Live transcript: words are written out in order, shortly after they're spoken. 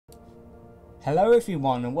Hello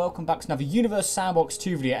everyone and welcome back to another Universe Sandbox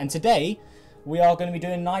 2 video, and today we are going to be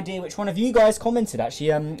doing an idea which one of you guys commented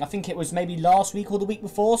actually. I think it was maybe last week or the week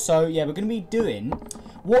before. So yeah, we're going to be doing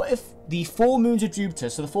what if the 4 moons of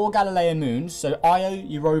Jupiter, so the 4 Galilean moons, so Io,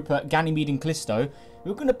 Europa, Ganymede and Callisto,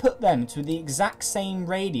 we're going to put them to the exact same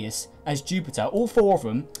radius as Jupiter, all 4 of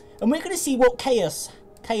them, and we're going to see what chaos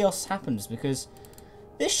happens, because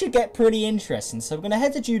this should get pretty interesting. So we're going to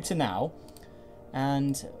head to Jupiter now,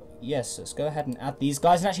 and yes, let's go ahead and add these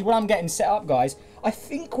guys. And actually, while I'm getting set up, guys, I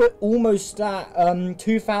think we're almost at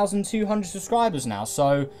 2,200 subscribers now.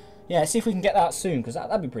 So, yeah, see if we can get that soon, because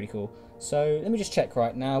that'd be pretty cool. So, let me just check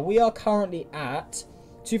right now. We are currently at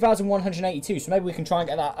 2,182. So, maybe we can try and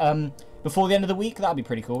get that before the end of the week. That'd be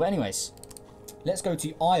pretty cool. But anyways, let's go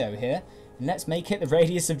to Io here, and let's make it the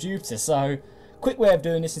radius of Jupiter. So, quick way of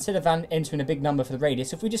doing this, instead of entering a big number for the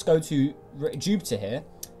radius, if we just go to Jupiter here,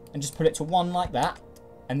 and just put it to 1 like that,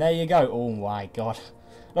 and there you go. Oh my god.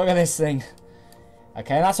 Look at this thing.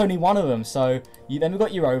 Okay, and that's only one of them. So then we've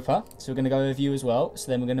got Europa. So we're going to go with you as well. So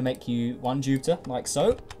then we're going to make you 1 Jupiter, like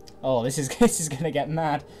so. Oh, this is going to get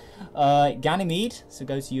mad. Ganymede. So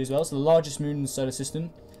go to you as well. So the largest moon in the solar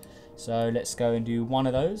system. So let's go and do 1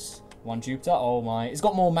 of those. 1 Jupiter. Oh my. It's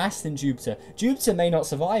got more mass than Jupiter. Jupiter may not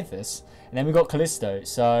survive this. And then we've got Callisto.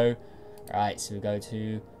 So, alright. So we go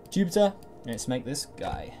to Jupiter. Let's make this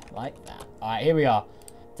guy like that. Alright, here we are.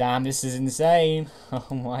 Damn, this is insane.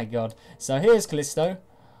 Oh my god. So here's Callisto.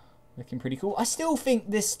 Looking pretty cool. I still think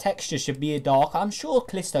this texture should be a darker. I'm sure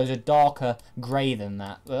Callisto's a darker grey than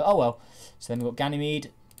that. But, oh well. So then we've got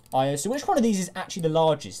Ganymede, Io. So which one of these is actually the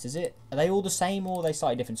largest? Are they all the same, or are they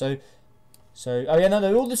slightly different? So oh yeah, no,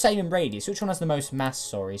 they're all the same in radius. Which one has the most mass?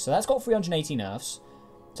 Sorry. So that's got 318 Earths.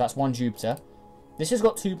 So that's 1 Jupiter. This has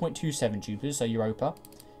got 2.27 Jupiters, so Europa.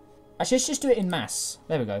 Actually, let's just do it in mass.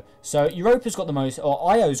 There we go. So, Europa's got the most, or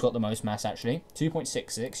Io's got the most mass, actually.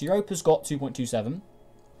 2.66. Europa's got 2.27.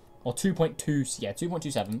 Or 2.2, yeah,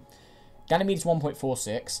 2.27. Ganymede's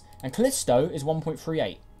 1.46. And Callisto is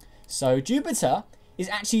 1.38. So, Jupiter is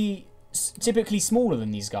actually typically smaller than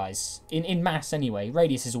these guys. In mass, anyway.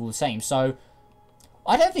 Radius is all the same. So,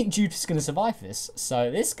 I don't think Jupiter's going to survive this. So,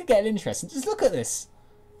 this could get interesting. Just look at this.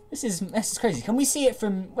 This is crazy. Can we see it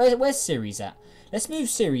from... Where's Ceres at? Let's move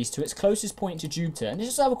Ceres to its closest point to Jupiter. And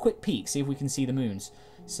just have a quick peek. See if we can see the moons.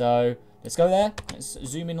 So, let's go there. Let's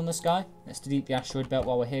zoom in on the sky. Let's delete the asteroid belt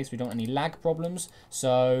while we're here, so we don't want any lag problems.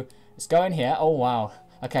 So, let's go in here. Oh, wow.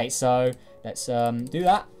 Okay, so, let's do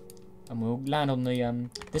that. And we'll land on the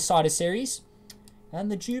this side of Ceres.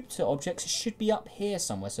 And the Jupiter objects should be up here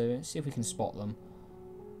somewhere. So, let's see if we can spot them.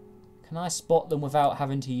 Can I spot them without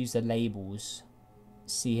having to use the labels?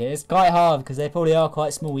 See here, it's quite hard because they probably are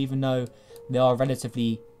quite small, even though they are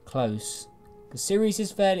relatively close. Because Ceres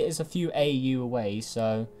is a few AU away,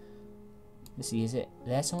 so let's see, is it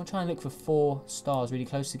there? Someone trying to look for 4 stars really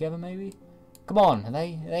close together, maybe? Come on, are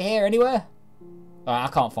they here anywhere? Alright,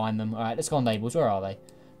 I can't find them. Alright, let's go on labels. Where are they?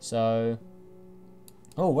 So,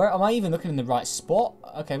 oh, where am I even looking in the right spot?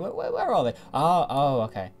 Okay, where are they? Oh,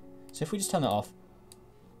 okay. So if we just turn that off,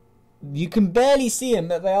 you can barely see them,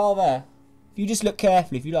 but they are there. If you just look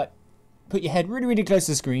carefully, if you like put your head really, really close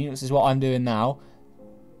to the screen, which is what I'm doing now,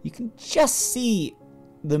 you can just see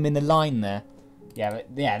them in the line there. Yeah, but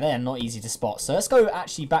yeah, they're not easy to spot. So let's go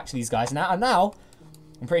actually back to these guys now. And now,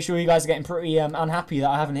 I'm pretty sure you guys are getting pretty unhappy that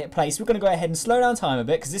I haven't hit play. So we're going to go ahead and slow down time a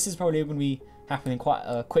bit, because this is probably going to be happening quite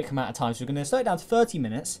a quick amount of time. So we're going to slow it down to 30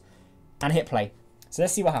 minutes and hit play. So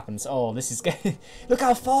let's see what happens. Oh, this is good. Look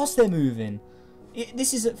how fast they're moving.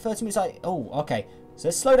 This is at 30 minutes. Oh, okay. So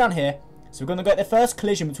let's slow down here. So we're going to get the first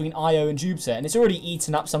collision between Io and Jupiter, and it's already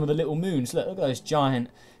eaten up some of the little moons. Look at those giant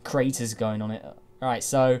craters going on it. Alright,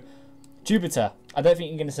 so Jupiter, I don't think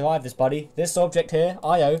you're going to survive this, buddy. This object here,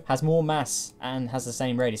 Io, has more mass and has the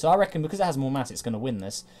same radius. So I reckon because it has more mass, it's going to win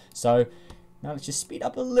this. So now let's just speed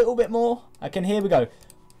up a little bit more. Okay, here we go.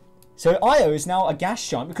 So Io is now a gas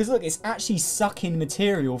giant because look, it's actually sucking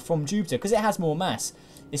material from Jupiter because it has more mass.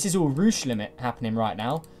 This is all Roosh limit happening right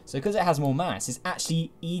now. So because it has more mass, it's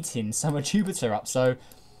actually eating some of Jupiter up. So,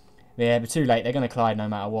 yeah, but too late. They're going to collide no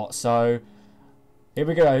matter what. So, here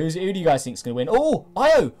we go. Who do you guys think is going to win? Oh,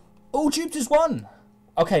 Io! Oh, Jupiter's won!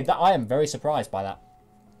 Okay, I am very surprised by that.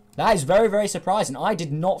 That is very, very surprising. I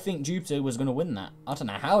did not think Jupiter was going to win that. I don't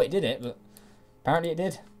know how it did it, but apparently it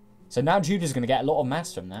did. So now Jupiter's going to get a lot of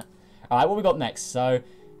mass from that. Alright, what we got next? So,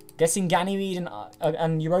 guessing Ganymede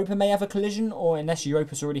and Europa may have a collision, or unless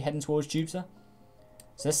Europa's already heading towards Jupiter.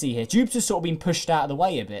 So let's see here. Jupiter's sort of been pushed out of the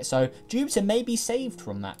way a bit, so Jupiter may be saved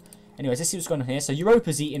from that. Anyways, let's see what's going on here. So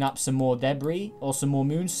Europa's eating up some more debris, or some more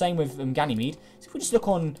moons. Same with Ganymede. So if we just look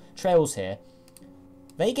on trails here,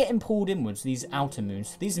 they getting pulled inwards, these outer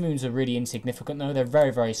moons. These moons are really insignificant though. They're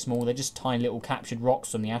very, very small. They're just tiny little captured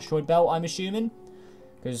rocks on the asteroid belt, I'm assuming.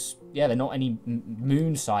 Because, yeah, they're not any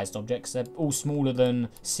moon-sized objects. They're all smaller than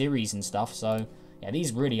Ceres and stuff. So, yeah,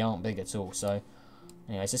 these really aren't big at all. So,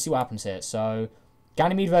 anyways, let's see what happens here. So,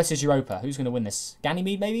 Ganymede versus Europa. Who's going to win this?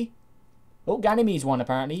 Ganymede, maybe? Oh, Ganymede's won,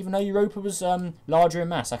 apparently, even though Europa was larger in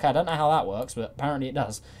mass. Okay, I don't know how that works, but apparently it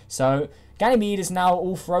does. So, Ganymede is now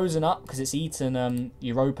all frozen up because it's eaten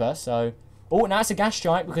Europa. So, oh, now it's a gas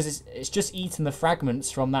giant because it's just eaten the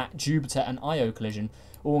fragments from that Jupiter and Io collision.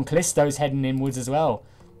 Oh, and Callisto's heading inwards as well.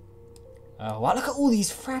 Oh, wow, look at all these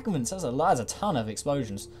fragments. That's a ton of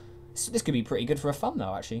explosions. This could be pretty good for a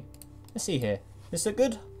thumbnail, actually. Let's see here. Does this look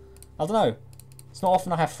good? I don't know. It's not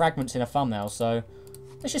often I have fragments in a thumbnail, so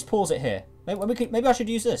let's just pause it here. Maybe I should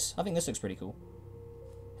use this. I think this looks pretty cool.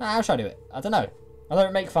 How should I do it? I don't know. I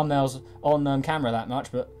don't make thumbnails on camera that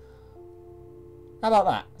much, but how about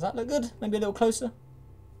that? Does that look good? Maybe a little closer?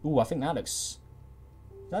 Ooh, I think that looks...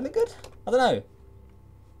 Does that look good? I don't know.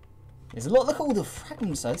 There's a lot. Look at all the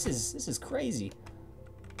fragments though. This is crazy.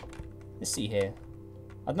 Let's see here.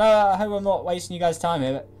 I don't know. I hope I'm not wasting you guys' time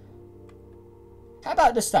here, but how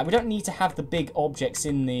about just that? We don't need to have the big objects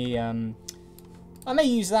in the. I may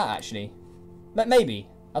use that actually. But maybe.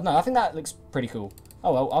 I don't know. I think that looks pretty cool.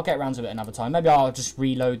 Oh well, I'll get around to it another time. Maybe I'll just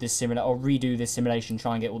reload this simulator or redo this simulation,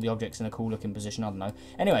 try and get all the objects in a cool looking position. I don't know.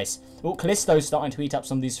 Anyways, well, Callisto's starting to eat up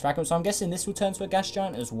some of these fragments, so I'm guessing this will turn to a gas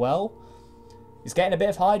giant as well. It's getting a bit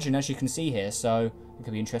of hydrogen, as you can see here, so it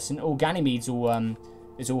could be interesting. Oh, Ganymede's all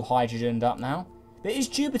is all hydrogened up now. But is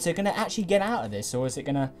Jupiter going to actually get out of this, or is it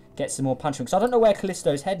going to get some more punishment? Because I don't know where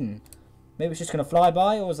Callisto's heading. Maybe it's just going to fly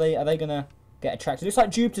by, or are they going to get attracted? It looks like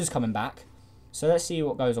Jupiter's coming back. So let's see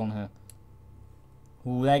what goes on here.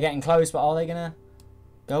 Oh, they're getting close, but are they going to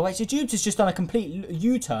go away? So Jupiter's just done a complete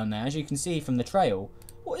U-turn there, as you can see from the trail.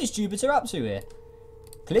 What is Jupiter up to here?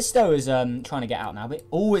 Callisto is trying to get out now, but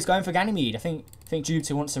oh, it's going for Ganymede. I think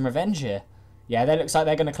Jupiter wants some revenge here. Yeah, that looks like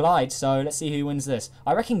they're going to collide, so let's see who wins this.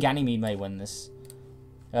 I reckon Ganymede may win this.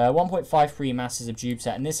 1.53 masses of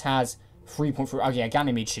Jupiter, and this has 3.3. Oh yeah,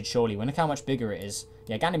 Ganymede should surely win. Look how much bigger it is.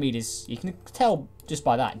 Yeah, Ganymede is, you can tell just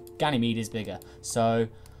by that, Ganymede is bigger. So,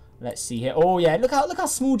 let's see here. Oh yeah, look how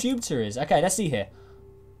small Jupiter is. Okay, let's see here.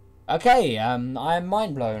 Okay, I am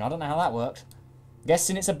mind blown. I don't know how that worked.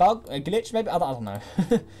 Guessing it's a bug, a glitch maybe? I don't know.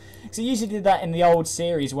 So I usually did that in the old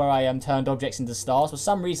series where I turned objects into stars. For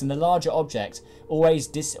some reason, the larger object always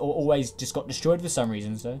just got destroyed for some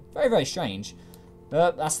reason. So very, very strange.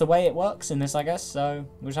 But that's the way it works in this, I guess. So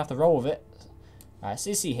we'll just have to roll with it. Alright,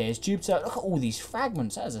 so you see here is Jupiter. Look at all these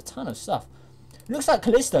fragments. That is a ton of stuff. It looks like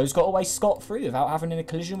Callisto's got away scot-free without having a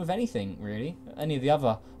collision with anything, really. Any of the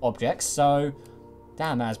other objects. So,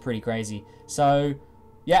 damn, that's pretty crazy. So,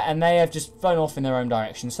 yeah, and they have just flown off in their own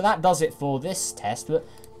direction. So that does it for this test. But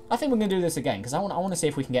I think we're going to do this again because I want to see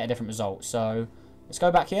if we can get a different result. So, let's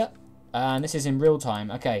go back here. And this is in real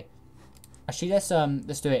time. Okay. Actually, let's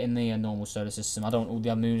do it in the normal solar system. I don't want all the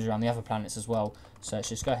other moons around the other planets as well. So let's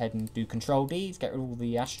just go ahead and do Control D to get rid of all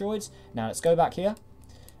the asteroids. Now let's go back here.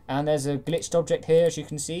 And there's a glitched object here, as you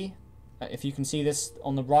can see. If you can see this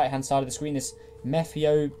on the right-hand side of the screen, this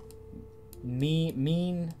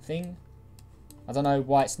mean thing. I don't know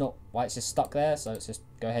why it's just stuck there. So let's just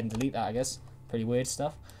go ahead and delete that, I guess. Pretty weird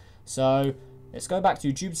stuff. So let's go back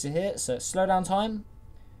to Jupiter here. So slow down time.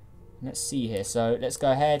 Let's see here. So let's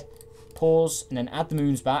go ahead, pause, and then add the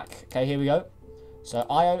moons back. Okay, here we go. So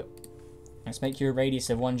Io, let's make you a radius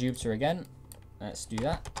of 1 Jupiter again. Let's do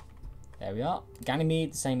that. There we are.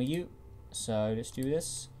 Ganymede, the same with you. So let's do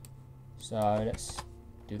this. So let's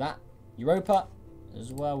do that. Europa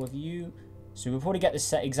as well with you. So we'll probably get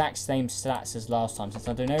the exact same stats as last time since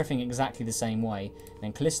I'm doing everything exactly the same way. And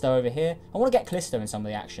then Callisto over here. I want to get Callisto in some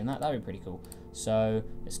of the action. That would be pretty cool. So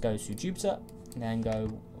let's go to Jupiter and then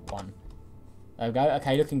go 1. There we go.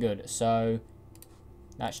 Okay, looking good. So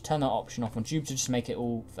let's turn that option off on Jupiter just to make it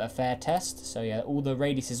all a fair test. So yeah, all the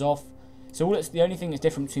radius is off. So the only thing that's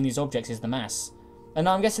different between these objects is the mass. And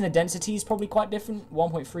I'm guessing the density is probably quite different.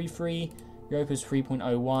 1.33, Europa's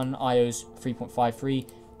 3.01, Io's 3.53,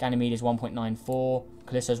 Ganymede is 1.94,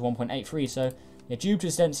 Callisto's 1.83. So yeah,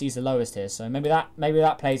 Jupiter's density is the lowest here. So maybe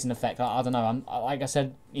that plays an effect. I don't know. Like I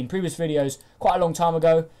said in previous videos, quite a long time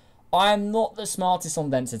ago, I'm not the smartest on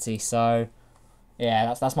density. So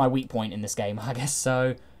yeah, that's my weak point in this game, I guess.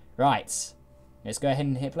 So right, let's go ahead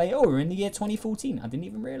and hit play. Oh, we're in the year 2014. I didn't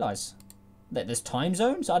even realise that there's time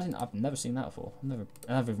zones. I've never seen that before. I've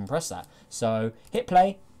never even pressed that. So hit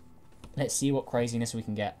play. Let's see what craziness we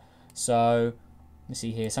can get. So let's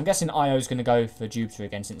see here. So I'm guessing Io's going to go for Jupiter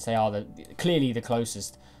again since they are clearly the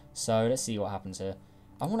closest. So let's see what happens here.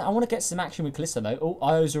 I want to get some action with Callisto though. Oh,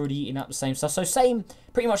 Io's already eating up the same stuff. So same,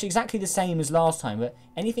 pretty much exactly the same as last time. But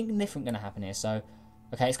anything different going to happen here? So,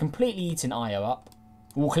 okay, it's completely eating Io up.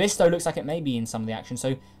 Oh, Callisto looks like it may be in some of the action.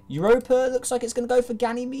 So Europa looks like it's going to go for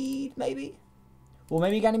Ganymede, maybe? Or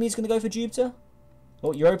maybe Ganymede's going to go for Jupiter?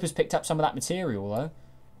 Oh, Europa's picked up some of that material, though.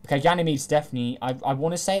 Okay, Ganymede's definitely... I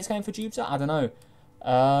want to say it's going for Jupiter. I don't know.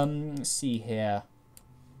 Let's see here.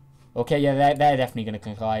 Okay, yeah, they're definitely going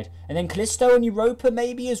to collide. And then Callisto and Europa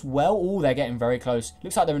maybe as well. Oh, they're getting very close.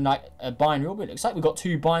 Looks like they're in like a binary orbit. Looks like we've got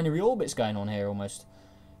 2 binary orbits going on here almost.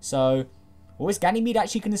 So... Or is Ganymede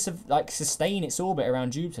actually going to like sustain its orbit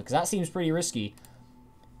around Jupiter? Because that seems pretty risky.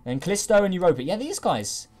 And Callisto and Europa. Yeah, these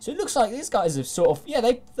guys. So it looks like these guys have sort of... Yeah,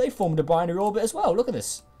 they formed a binary orbit as well. Look at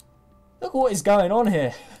this. Look at what is going on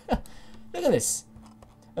here. Look at this.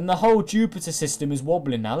 And the whole Jupiter system is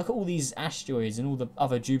wobbling now. Look at all these asteroids and all the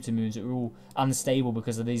other Jupiter moons that are all unstable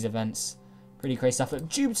because of these events. Pretty crazy stuff. But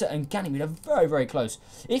Jupiter and Ganymede are very, very close.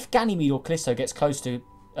 If Ganymede or Callisto gets close to...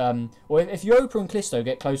 or if Europa and Callisto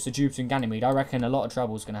get close to Jupiter and Ganymede, I reckon a lot of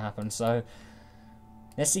trouble is going to happen. So...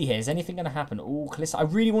 Let's see here. Is anything going to happen? Oh, Callisto. I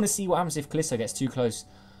really want to see what happens if Callisto gets too close.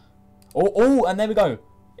 Oh, and there we go.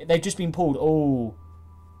 They've just been pulled. Oh.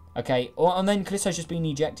 Okay. Oh, and then Callisto's just been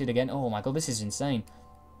ejected again. Oh, my God. This is insane.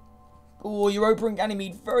 Oh, Europa and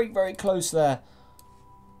Ganymede. Very, very close there.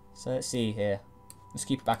 So, let's see here. Let's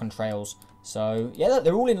keep it back on trails. So, yeah,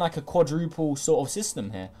 they're all in like a quadruple sort of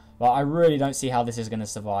system here. But I really don't see how this is going to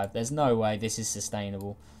survive. There's no way this is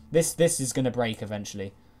sustainable. This is going to break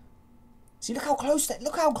eventually. See, look how close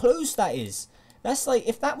that is. That's like,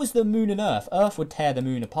 if that was the moon and Earth, Earth would tear the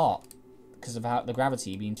moon apart because of how the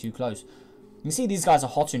gravity being too close. You can see these guys are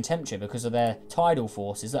hotter in temperature because of their tidal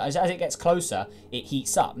forces. As it gets closer, it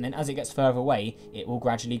heats up, and then as it gets further away, it will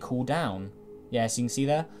gradually cool down. Yeah, so you can see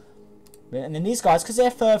there. And then these guys, because they're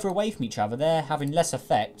further away from each other, they're having less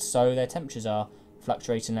effect, so their temperatures are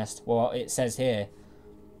fluctuating less. Well, it says here,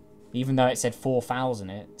 even though it said 4,000,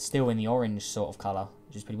 it's still in the orange sort of colour.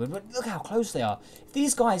 Which is pretty weird, but look how close they are. If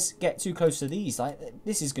these guys get too close to these, like,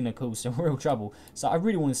 this is going to cause some real trouble. So I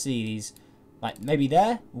really want to see these, like, maybe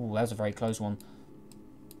there. Ooh, that was a very close one.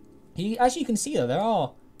 As you can see, though, they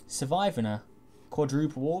are surviving a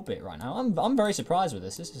quadruple orbit right now. I'm very surprised with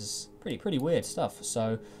this. This is pretty weird stuff.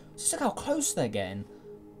 So just look how close they're getting.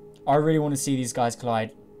 I really want to see these guys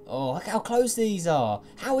collide. Oh, look how close these are.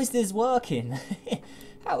 How is this working?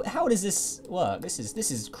 how does this work? This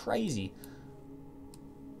is crazy.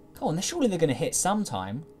 Oh, and surely they're going to hit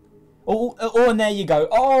sometime. Oh, and there you go.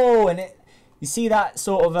 Oh, and you see that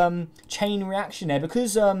sort of chain reaction there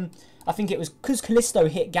because I think it was because Callisto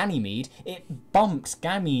hit Ganymede, it bumps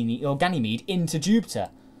Ganymede into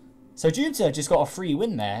Jupiter. So Jupiter just got a free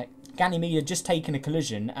win there. Ganymede had just taken a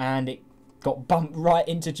collision and it got bumped right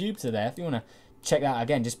into Jupiter there. If you want to check that out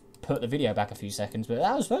again, just put the video back a few seconds. But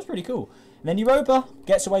that was pretty cool. And then Europa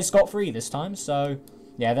gets away scot-free this time. So.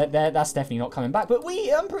 Yeah, that's definitely not coming back. But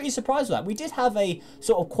I'm pretty surprised with that. We did have a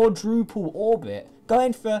sort of quadruple orbit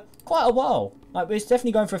going for quite a while. Like, it's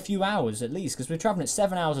definitely going for a few hours at least, because we're traveling at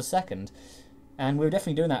 7 hours a second. And we're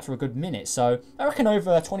definitely doing that for a good minute. So I reckon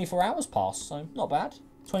over 24 hours passed. So not bad.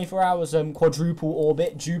 24 hours quadruple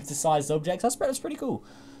orbit, Jupiter-sized objects. That's pretty cool.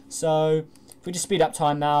 So if we just speed up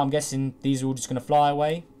time now, I'm guessing these are all just going to fly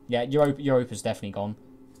away. Yeah, Europa's definitely gone.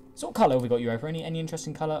 So what colour have we got, Europa? Any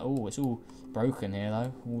interesting colour? Oh, it's all broken here,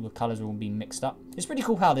 though. All the colours are all being mixed up. It's pretty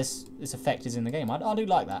cool how this effect is in the game. I do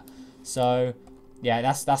like that. So, yeah,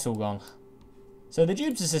 that's all gone. So the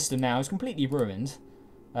Jupiter system now is completely ruined.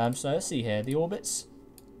 So let's see here. The orbits.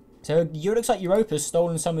 So it looks like Europa's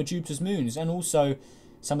stolen some of Jupiter's moons. And also,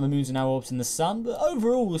 some of the moons are now orbiting the Sun. But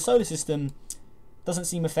overall, the solar system doesn't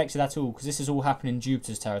seem affected at all. Because this is all happening in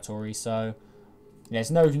Jupiter's territory. So... There's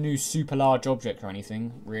no new super large object or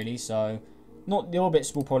anything, really, so the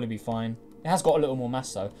orbits will probably be fine. It has got a little more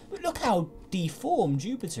mass, though. But look how deformed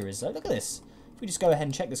Jupiter is, though. Look at this. If we just go ahead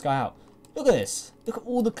and check this guy out. Look at this. Look at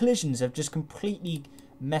all the collisions have just completely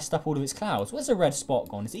messed up all of its clouds. Where's the red spot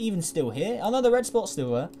gone? Is it even still here? Oh, no, the red spot's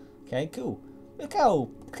still there. Okay, cool. Look how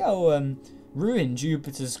ruined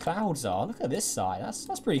Jupiter's clouds are. Look at this side.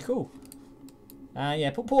 That's pretty cool. Yeah,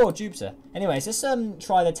 poor Jupiter. Anyways, let's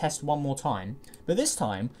try the test one more time. But this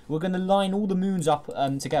time, we're going to line all the moons up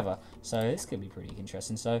together. So this could be pretty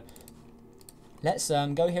interesting. So let's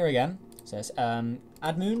go here again. So let's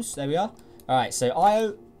add moons. There we are. Alright, so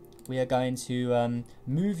Io, we are going to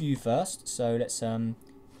move you first. So let's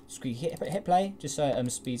hit play, just so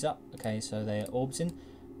it speeds up. Okay, so they're orbiting.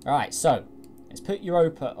 Alright, so let's put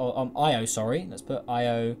Europa, or Io, sorry. Let's put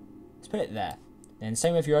Io, let's put it there. Then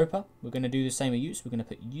same with Europa, we're going to do the same with you, so we're going to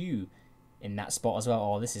put you in that spot as well.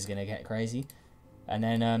 Oh, this is going to get crazy. And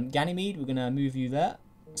then Ganymede, we're going to move you there.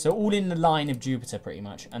 So all in the line of Jupiter pretty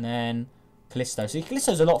much. And then Callisto. So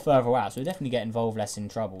Callisto's a lot further out, so we'll definitely get involved less in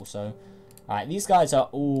trouble. So, alright, these guys are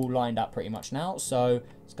all lined up pretty much now. So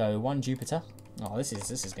let's go 1 Jupiter. Oh, this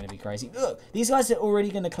is going to be crazy. Look, these guys are already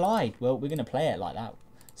going to collide. Well, we're going to play it like that.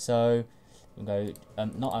 So we'll go,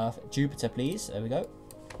 not Earth, Jupiter, please. There we go.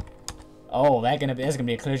 Oh, there's going to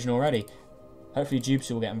be a collision already. Hopefully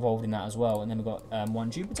Jupiter will get involved in that as well. And then we've got 1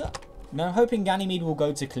 Jupiter. Now, I'm hoping Ganymede will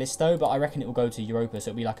go to Callisto, but I reckon it will go to Europa,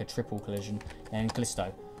 so it'll be like a triple collision and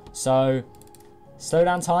Callisto. So, slow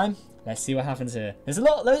down time. Let's see what happens here. There's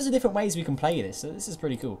loads of different ways we can play this, so this is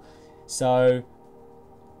pretty cool. So,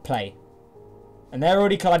 play. And they're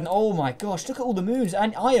already colliding. Oh my gosh, look at all the moons.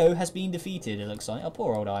 And Io has been defeated, it looks like. Oh,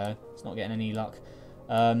 poor old Io. It's not getting any luck.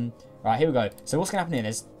 Right, here we go. So, what's going to happen here?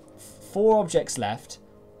 There's 4 objects left.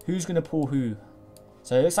 Who's going to pull who?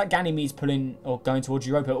 So it looks like Ganymede's pulling or going towards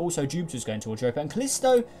Europa. Also, Jupiter's going towards Europa. And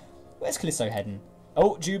Callisto, where's Callisto heading?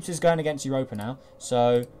 Oh, Jupiter's going against Europa now.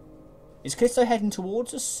 So is Callisto heading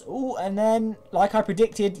towards us? Oh, and then, like I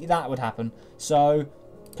predicted, that would happen. So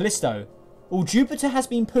Callisto. Oh, Jupiter has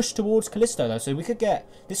been pushed towards Callisto though. So we could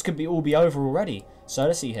get, this could all be over already. So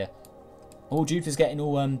let's see here. Oh, Jupiter's getting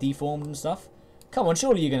all deformed and stuff. Come on,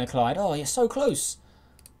 surely you're going to collide. Oh, you're so close.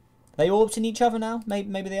 Are they orbiting each other now?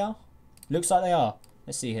 Maybe they are. Looks like they are.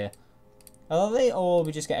 Let's see here. Are they? Or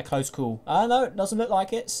we just get a close call? No, it doesn't look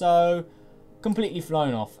like it. So, completely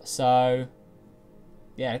flown off. So,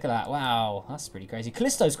 yeah, look at that. Wow, that's pretty crazy.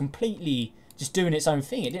 Callisto's completely just doing its own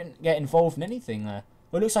thing. It didn't get involved in anything there.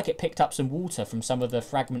 Well, it looks like it picked up some water from some of the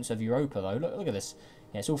fragments of Europa, though. Look at this.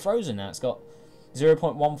 Yeah, it's all frozen now. It's got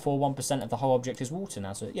 0.141% of the whole object is water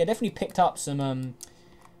now. So, yeah, definitely picked up some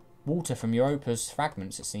water from Europa's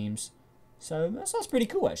fragments, it seems. So, that's pretty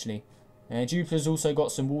cool, actually. Jupiter's also got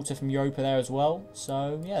some water from Europa there as well.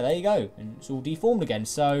 So, yeah, there you go. And it's all deformed again.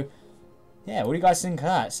 So, yeah, what do you guys think of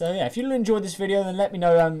that? So, yeah, if you enjoyed this video, then let me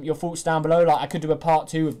know your thoughts down below. Like, I could do a part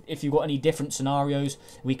 2 if you've got any different scenarios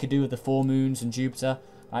we could do with the 4 moons and Jupiter.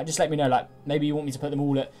 Just let me know, like, maybe you want me to put them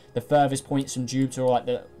all at the furthest points from Jupiter, or like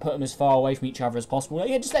put them as far away from each other as possible. Like,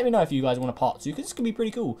 yeah, just let me know if you guys want a part 2, because this could be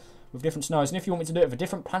pretty cool with different scenarios. And if you want me to do it with a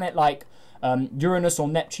different planet like Uranus or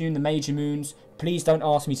Neptune, the major moons, please don't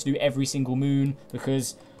ask me to do every single moon,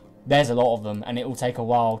 because there's a lot of them and it will take a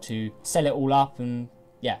while to sell it all up. And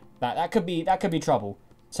yeah, that could be trouble.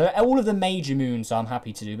 So all of the major moons I'm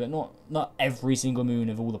happy to do, but not every single moon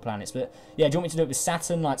of all the planets. But yeah, do you want me to do it with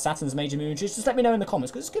Saturn, like Saturn's major moon? Just let me know in the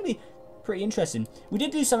comments, because this could be pretty interesting. We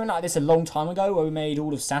did do something like this a long time ago, where we made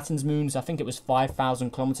all of Saturn's moons. I think it was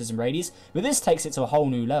 5,000 kilometers in radius, but this takes it to a whole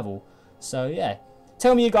new level. So yeah,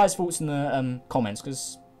 tell me your guys' thoughts in the comments,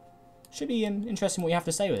 because it should be interesting what you have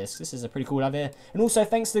to say with this. This is a pretty cool idea. And also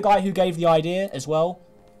thanks to the guy who gave the idea as well.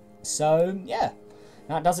 So yeah,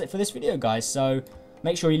 that does it for this video, guys. So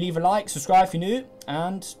make sure you leave a like, subscribe if you're new,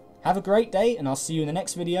 and have a great day, and I'll see you in the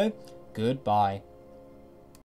next video. Goodbye.